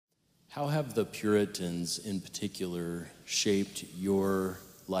How have the Puritans in particular shaped your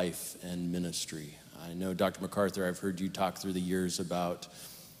life and ministry? I know, Dr. MacArthur, I've heard you talk through the years about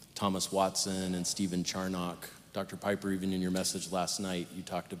Thomas Watson and Stephen Charnock. Dr. Piper, even in your message last night, you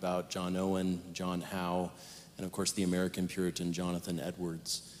talked about John Owen, John Howe, and of course the American Puritan Jonathan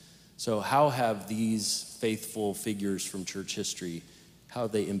Edwards. So how have these faithful figures from church history, how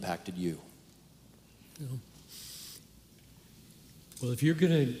have they impacted you? Well, if you're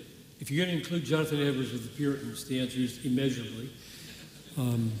going to include Jonathan Edwards with the Puritans, the answer is immeasurably.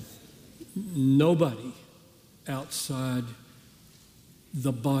 Nobody outside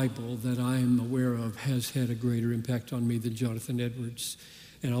the Bible that I am aware of has had a greater impact on me than Jonathan Edwards.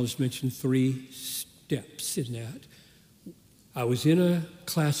 And I'll just mention 3 steps in that. I was in a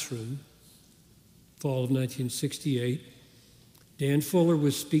classroom, fall of 1968. Dan Fuller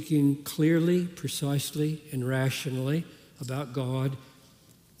was speaking clearly, precisely, and rationally about God.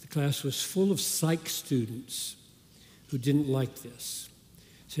 The class was full of psych students who didn't like this.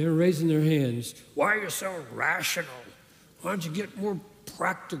 So they were raising their hands. Why are you so rational? Why don't you get more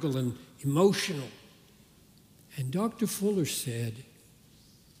practical and emotional? And Dr. Fuller said,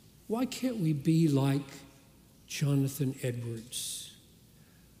 why can't we be like Jonathan Edwards,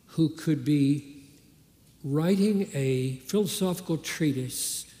 who could be writing a philosophical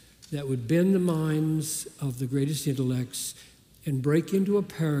treatise that would bend the minds of the greatest intellects and break into a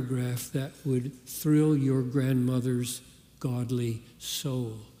paragraph that would thrill your grandmother's godly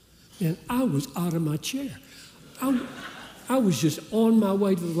soul. And I was out of my chair. I was just on my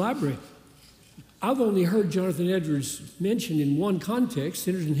way to the library. I've only heard Jonathan Edwards mentioned in one context,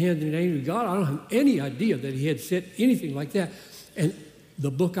 sinners in hand in the name of God. I don't have any idea that he had said anything like that. And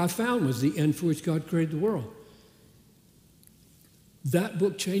the book I found was The End for Which God Created the World. That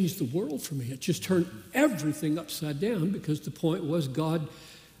book changed the world for me. It just turned everything upside down, because the point was God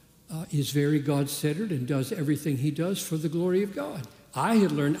is very God-centered and does everything he does for the glory of God. I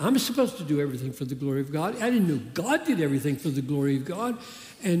had learned I'm supposed to do everything for the glory of God. I didn't know God did everything for the glory of God,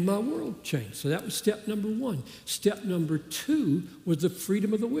 and my world changed. So that was step number 1. Step number 2 was the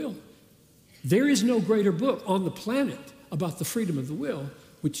freedom of the will. There is no greater book on the planet about the freedom of the will,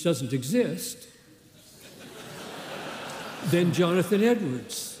 which doesn't exist, than Jonathan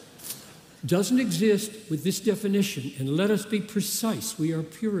Edwards. Doesn't exist with this definition. And let us be precise. We are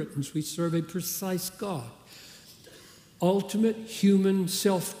Puritans. We serve a precise God. Ultimate human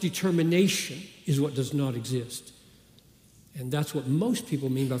self-determination is what does not exist. And that's what most people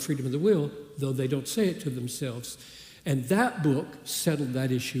mean by freedom of the will, though they don't say it to themselves. And that book settled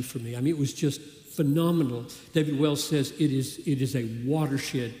that issue for me. I mean, it was just phenomenal. David Wells says it is a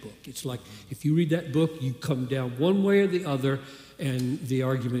watershed book. It's like if you read that book, you come down one way or the other, and the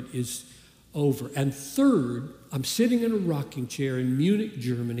argument is over. And third, I'm sitting in a rocking chair in Munich,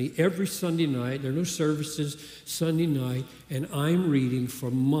 Germany, every Sunday night. There are no services Sunday night, and I'm reading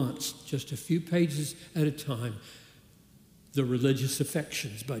for months, just a few pages at a time, The Religious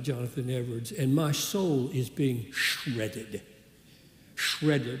Affections by Jonathan Edwards, and my soul is being shredded.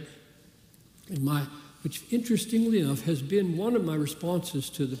 And which interestingly enough has been one of my responses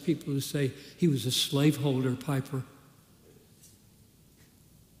to the people who say he was a slaveholder, Piper.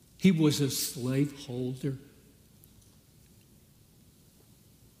 He was a slaveholder.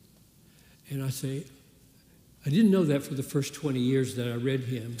 And I say, I didn't know that for the first 20 years that I read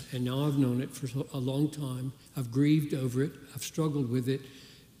him, and now I've known it for a long time. I've grieved over it. I've struggled with it.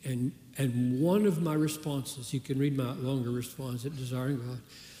 And one of my responses, you can read my longer response at Desiring God,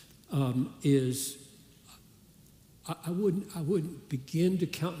 is I wouldn't begin to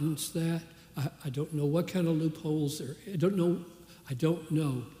countenance that. I don't know what kind of loopholes there. I don't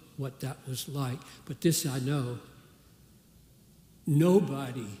know what that was like. But this I know.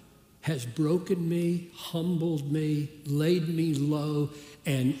 Nobody has broken me, humbled me, laid me low,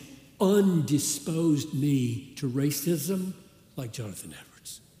 and undisposed me to racism like Jonathan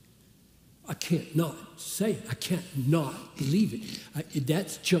Edwards. I can't not say it. I can't not believe it.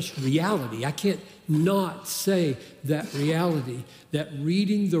 That's just reality. I can't not say that reality, that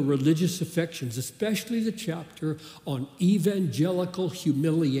reading The Religious Affections, especially the chapter on evangelical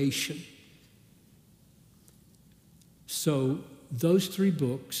humiliation. So those 3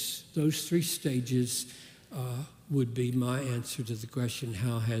 books, those 3 stages would be my answer to the question,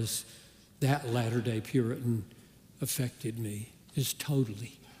 how has that latter-day Puritan affected me? Is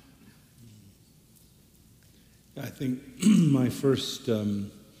totally. I think my first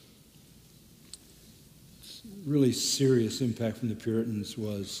really serious impact from the Puritans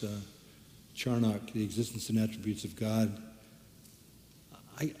was Charnock, The Existence and Attributes of God.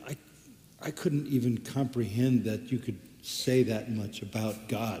 I couldn't even comprehend that you could say that much about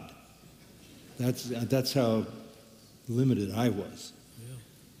God. That's how limited I was.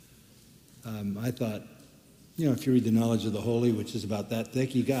 Yeah. I thought, if you read the Knowledge of the Holy, which is about that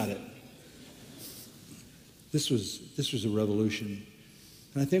thick, you got it. This was a revolution.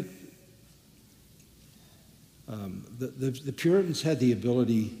 And I think the Puritans had the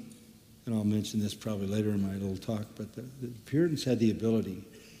ability, and I'll mention this probably later in my little talk, but the Puritans had the ability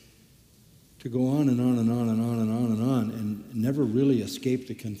to go on and on and on and on and on and on and never really escape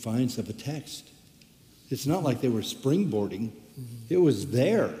the confines of a text. It's not like they were springboarding. It was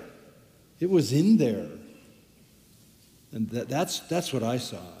there. It was in there. And that's what I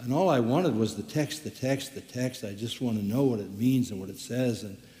saw. And all I wanted was the text, the text, the text. I just want to know what it means and what it says.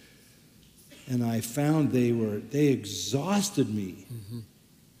 And I found they exhausted me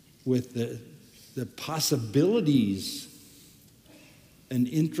with the possibilities and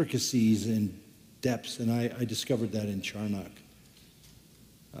intricacies and depths. And I discovered that in Charnock.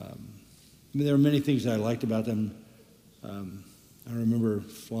 There were many things I liked about them. I remember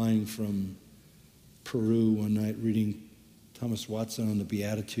flying from Peru one night, reading Thomas Watson on the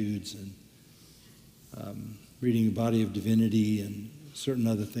Beatitudes and reading the Body of Divinity and certain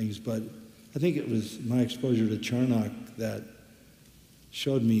other things. But I think it was my exposure to Charnock that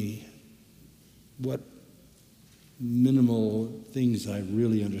showed me what minimal things I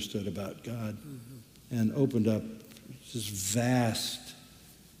really understood about God and opened up just vast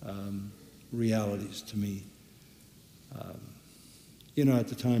realities to me. At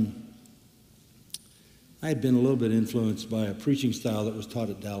the time, I had been a little bit influenced by a preaching style that was taught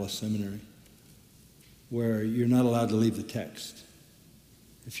at Dallas Seminary, where you're not allowed to leave the text.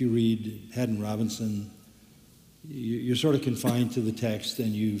 If you read Haddon Robinson, you're sort of confined to the text,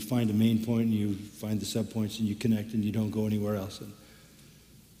 and you find a main point, and you find the subpoints, and you connect, and you don't go anywhere else. And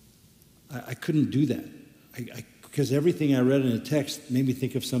I couldn't do that, because everything I read in a text made me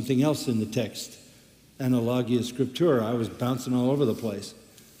think of something else in the text. Analogia scriptura. I was bouncing all over the place.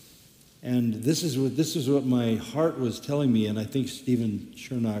 And this is what my heart was telling me, and I think Stephen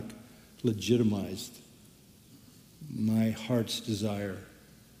Charnock legitimized my heart's desire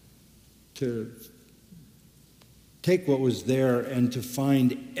to take what was there and to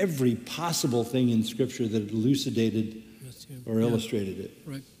find every possible thing in Scripture that elucidated or illustrated it.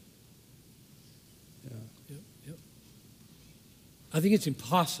 Right. Yeah. Yep. I think it's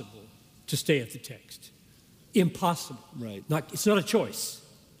impossible to stay at the text. Impossible. Right. It's not a choice.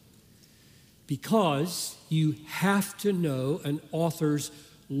 Because you have to know an author's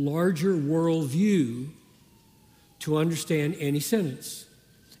larger worldview to understand any sentence.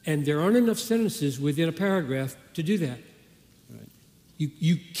 And there aren't enough sentences within a paragraph to do that. Right.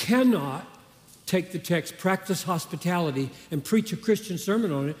 You cannot take the text, practice hospitality, and preach a Christian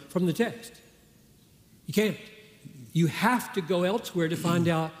sermon on it from the text. You can't. You have to go elsewhere to find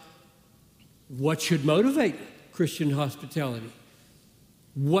out what should motivate Christian hospitality.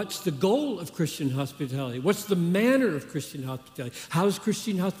 What's the goal of Christian hospitality? What's the manner of Christian hospitality? How does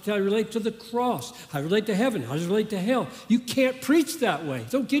Christian hospitality relate to the cross? How does it relate to heaven? How does it relate to hell? You can't preach that way.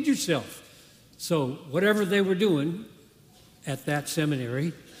 Don't kid yourself. So whatever they were doing at that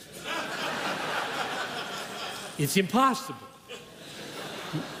seminary, it's impossible.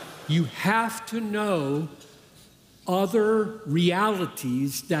 You have to know other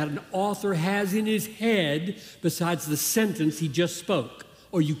realities that an author has in his head besides the sentence he just spoke,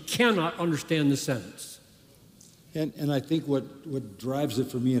 or you cannot understand the sentence. And I think what drives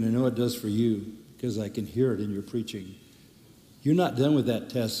it for me, and I know it does for you, because I can hear it in your preaching, you're not done with that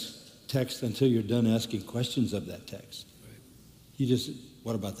text until you're done asking questions of that text. Right. You just,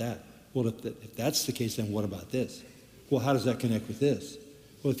 what about that? Well, if that's the case, then what about this? Well, how does that connect with this?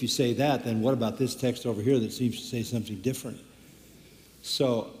 Well, if you say that, then what about this text over here that seems to say something different?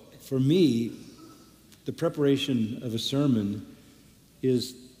 So for me, the preparation of a sermon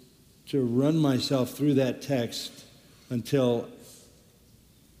is to run myself through that text until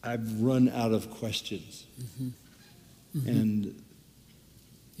I've run out of questions. And,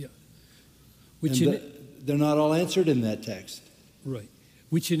 Yeah. they're not all answered in that text. Right.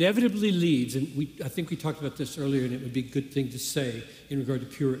 Which inevitably leads, and I think we talked about this earlier, and it would be a good thing to say in regard to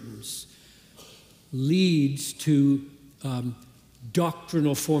Puritans, leads to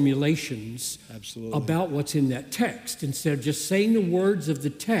doctrinal formulations Absolutely. about what's in that text, instead of just saying the words of the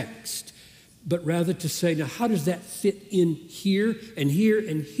text, but rather to say, now how does that fit in here and here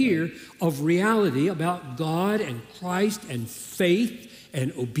and here of reality about God and Christ and faith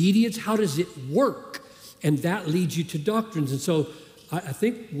and obedience? How does it work? And that leads you to doctrines. And so I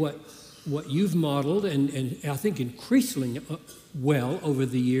think what you've modeled, and I think increasingly well over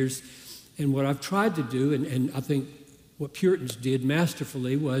the years, and what I've tried to do, and I think what Puritans did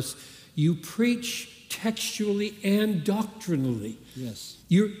masterfully was you preach textually and doctrinally. Yes.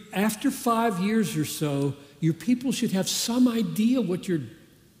 After 5 years or so, your people should have some idea what your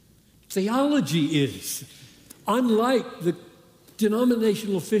theology is. Unlike the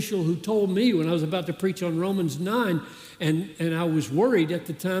denominational official who told me when I was about to preach on Romans 9, and I was worried at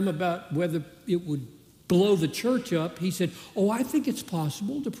the time about whether it would blow the church up. He said, "Oh, I think it's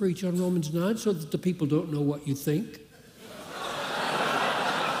possible to preach on Romans 9 so that the people don't know what you think."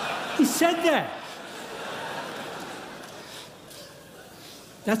 He said that.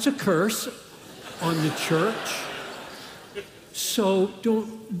 That's a curse on the church. So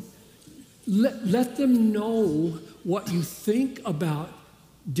don't let them know what you think about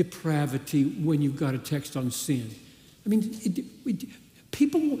depravity when you've got a text on sin. I mean,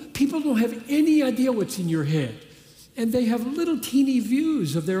 people don't have any idea what's in your head, and they have little teeny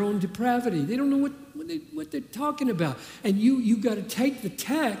views of their own depravity. They don't know what they're talking about. And you've got to take the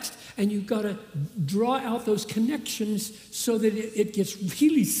text and you've got to draw out those connections so that it gets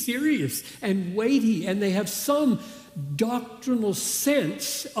really serious and weighty, and they have some doctrinal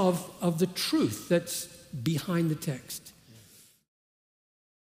sense of the truth that's behind the text.